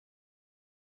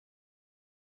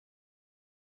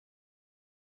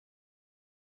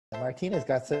Martina's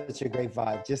got such a great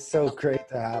vibe, just so great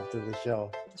to have to the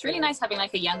show. It's really nice having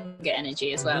like a younger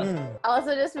energy as well.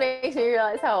 Also just makes me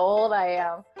realize how old I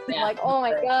am. Yeah. I'm like, oh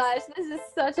my gosh, this is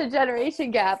such a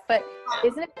generation gap, but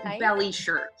isn't it nice? Belly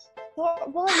shirt. Well,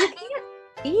 you can't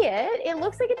see it. It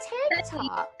looks like a tank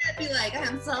top. Be like,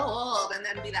 I'm so old, and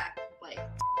then be that, like,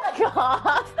 Fuck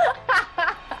off.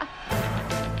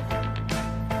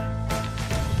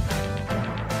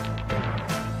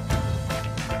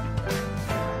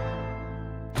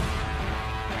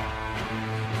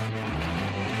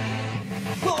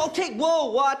 Okay, whoa,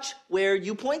 watch where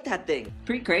you point that thing.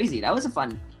 Pretty crazy. That was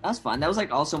fun. That was like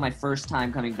also my first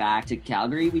time coming back to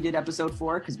Calgary. We did episode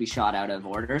 4 because we shot out of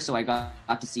order. So I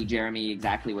got to see Jeremy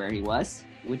exactly where he was,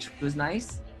 which was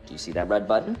nice. Do you see that red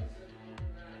button?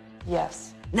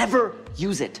 Yes. Never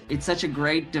use it. It's such a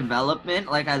great development.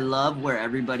 Like, I love where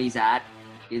everybody's at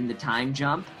in the time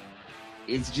jump.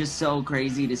 It's just so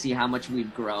crazy to see how much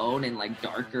we've grown in like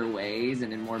darker ways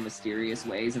and in more mysterious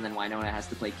ways, and then Wynonna has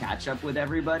to play catch up with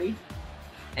everybody.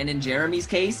 And in Jeremy's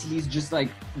case, he's just like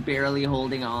barely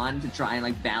holding on to try and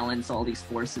like balance all these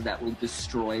forces that will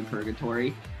destroy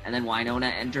Purgatory. And then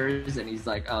Wynonna enters and he's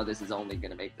like, oh, this is only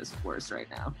gonna make this worse right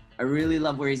now. I really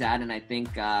love where he's at, and I think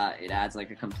it adds like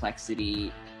a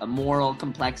complexity, a moral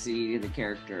complexity to the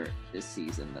character this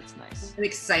season that's nice. I'm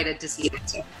excited to see it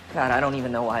too. God, I don't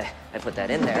even know why I put that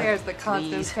in there. There's the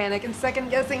constant panic and second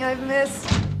guessing I've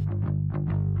missed.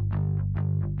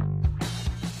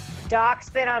 Doc's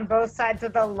been on both sides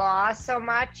of the law so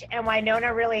much, and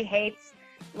Wynonna really hates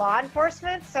law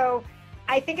enforcement. So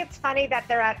I think it's funny that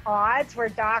they're at odds, where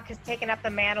Doc has taken up the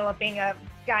mantle of being a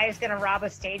guy who's going to rob a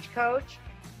stagecoach,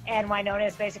 and Wynonna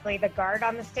is basically the guard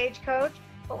on the stagecoach.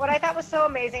 But what I thought was so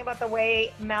amazing about the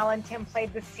way Mel and Tim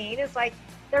played the scene is like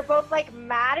they're both like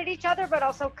mad at each other, but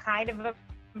also kind of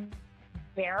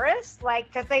embarrassed, like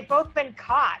because they've both been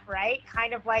caught, right?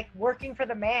 Kind of like working for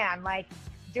the man, like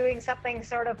doing something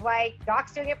sort of like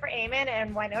Doc's doing it for Eamon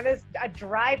and Wynonna's a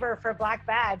driver for Black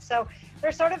Badge. So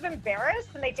they're sort of embarrassed,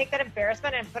 and they take that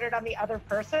embarrassment and put it on the other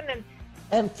person.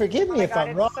 And forgive me if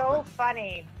I'm wrong. It's so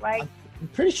funny. Like, I'm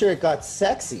pretty sure it got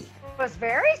sexy. it was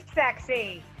very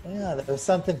sexy. Yeah, there was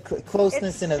something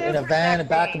closeness in a super van, sexy.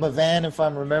 back of a van, if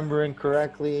I'm remembering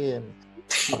correctly, and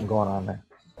something going on there.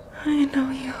 I know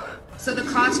you. So the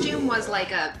costume was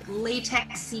like a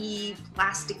latexy,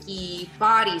 plasticky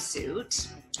bodysuit,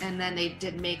 and then they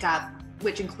did makeup,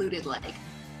 which included like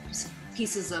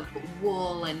pieces of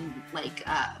wool and like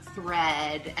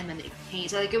thread, and then they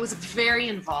painted. Like, it was very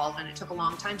involved, and it took a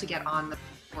long time to get on the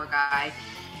poor guy,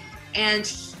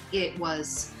 and it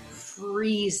was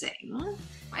freezing.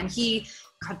 And he,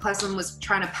 God bless him, was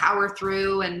trying to power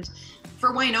through. And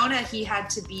for Wynonna, he had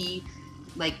to be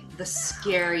like the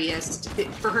scariest.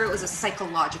 For her, it was a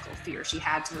psychological fear she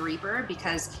had to the Reaper,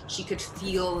 because she could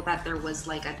feel that there was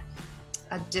like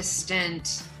a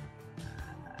distant,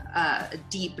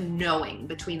 deep knowing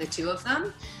between the two of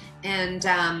them.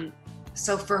 And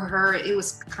so for her, it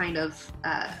was kind of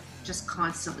just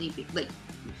constantly like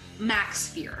max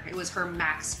fear. It was her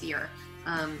max fear,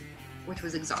 which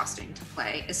was exhausting to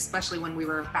play, especially when we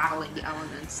were battling the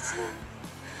elements.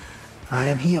 I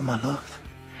am here, my love.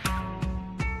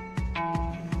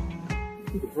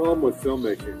 The problem with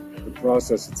filmmaking, the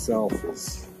process itself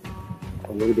is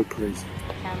a little bit crazy.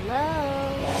 Hello.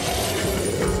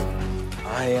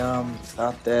 I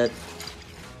thought that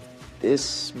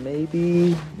this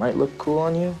maybe might look cool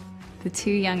on you. The two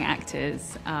young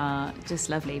actors are just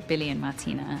lovely, Billy and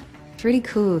Martina. It's really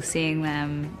cool seeing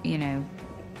them, you know,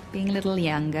 being a little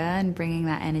younger and bringing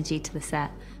that energy to the set.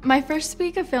 My first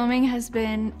week of filming has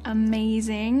been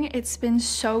amazing. It's been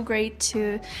so great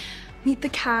to meet the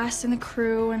cast and the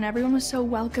crew, and everyone was so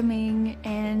welcoming.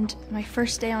 And my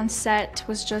first day on set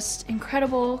was just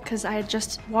incredible because I had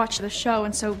just watched the show,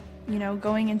 and so, you know,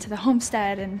 going into the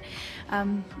homestead and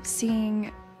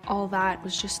seeing all that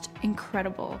was just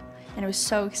incredible, and it was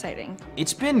so exciting.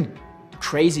 It's been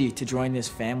crazy to join this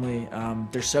family.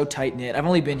 They're so tight-knit. I've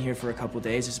only been here for a couple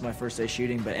days. This is my first day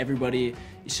shooting, but everybody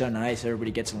is so nice.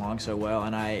 Everybody gets along so well,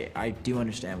 and I do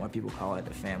understand why people call it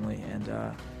a family,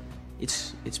 and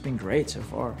it's been great so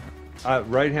far.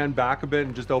 Right hand back a bit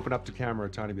and just open up the camera a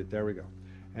tiny bit. There we go.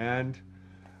 And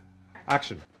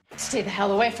action. Stay the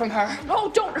hell away from her.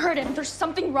 Oh, don't hurt him. There's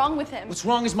something wrong with him. What's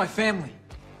wrong is my family.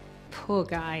 Poor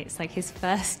guy, it's like his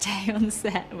first day on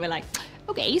set. We're like,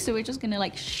 okay, so we're just gonna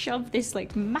like shove this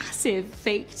like massive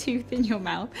fake tooth in your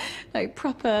mouth, like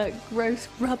proper gross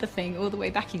brother thing all the way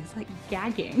back. He's like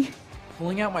gagging.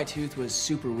 Pulling out my tooth was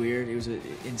super weird. It was an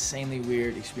insanely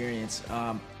weird experience.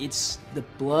 It's the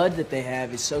blood that they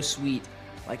have is so sweet,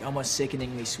 like almost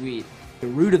sickeningly sweet. The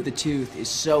root of the tooth is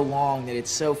so long that it's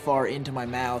so far into my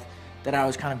mouth that I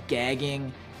was kind of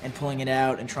gagging and pulling it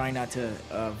out and trying not to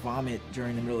vomit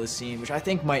during the middle of the scene, which I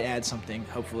think might add something,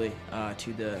 hopefully,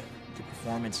 to the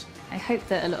performance. I hope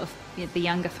that a lot of the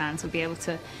younger fans will be able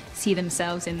to see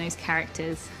themselves in those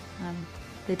characters.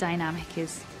 The dynamic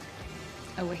is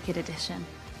a wicked addition.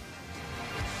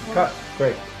 Cut.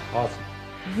 Great. Awesome.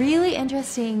 Really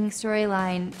interesting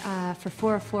storyline for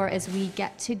 404 as we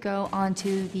get to go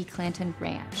onto the Clanton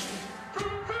Ranch.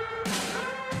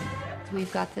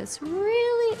 We've got this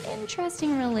really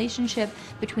interesting relationship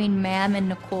between Mam and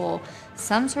Nicole.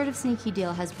 Some sort of sneaky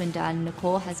deal has been done.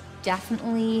 Nicole has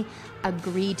definitely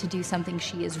agreed to do something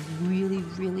she is really,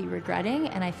 really regretting,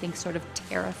 and I think sort of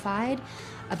terrified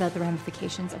about the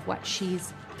ramifications of what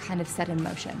she's kind of set in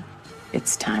motion.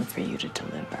 It's time for you to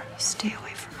deliver. Stay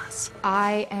away from us.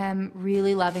 I am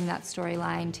really loving that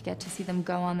storyline, to get to see them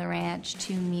go on the ranch,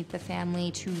 to meet the family,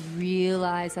 to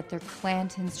realize that they're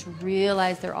Clantons, to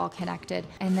realize they're all connected.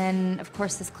 And then, of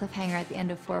course, this cliffhanger at the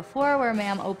end of 404 where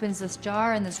Mam opens this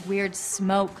jar and this weird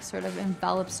smoke sort of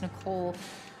envelops Nicole.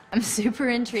 I'm super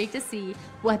intrigued to see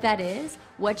what that is,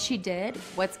 what she did,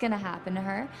 what's gonna happen to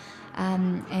her,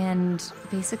 and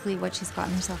basically what she's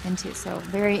gotten herself into. So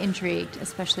very intrigued,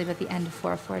 especially at the end of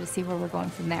 404, to see where we're going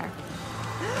from there.